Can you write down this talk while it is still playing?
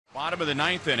Bottom of the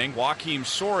ninth inning, Joaquim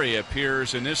Soria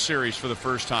appears in this series for the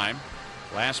first time.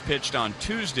 Last pitched on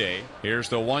Tuesday. Here's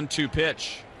the 1-2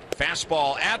 pitch.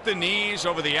 Fastball at the knees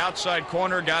over the outside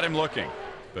corner, got him looking.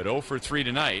 But 0 for 3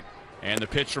 tonight. And the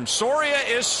pitch from Soria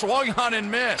is swung on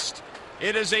and missed.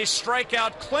 It is a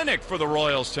strikeout clinic for the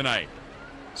Royals tonight.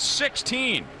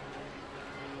 16.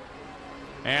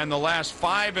 And the last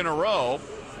 5 in a row,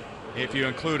 if you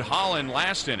include Holland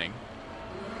last inning.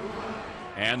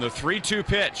 And the 3-2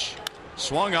 pitch.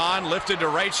 Swung on, lifted to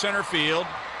right center field.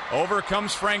 Over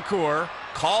comes Francoeur.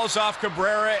 Calls off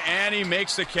Cabrera, and he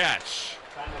makes the catch.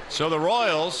 So the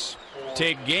Royals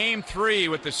take Game 3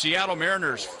 with the Seattle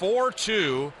Mariners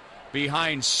 4-2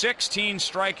 behind 16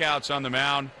 strikeouts on the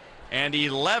mound and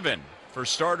 11 for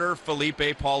starter Felipe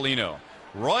Paulino.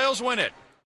 Royals win it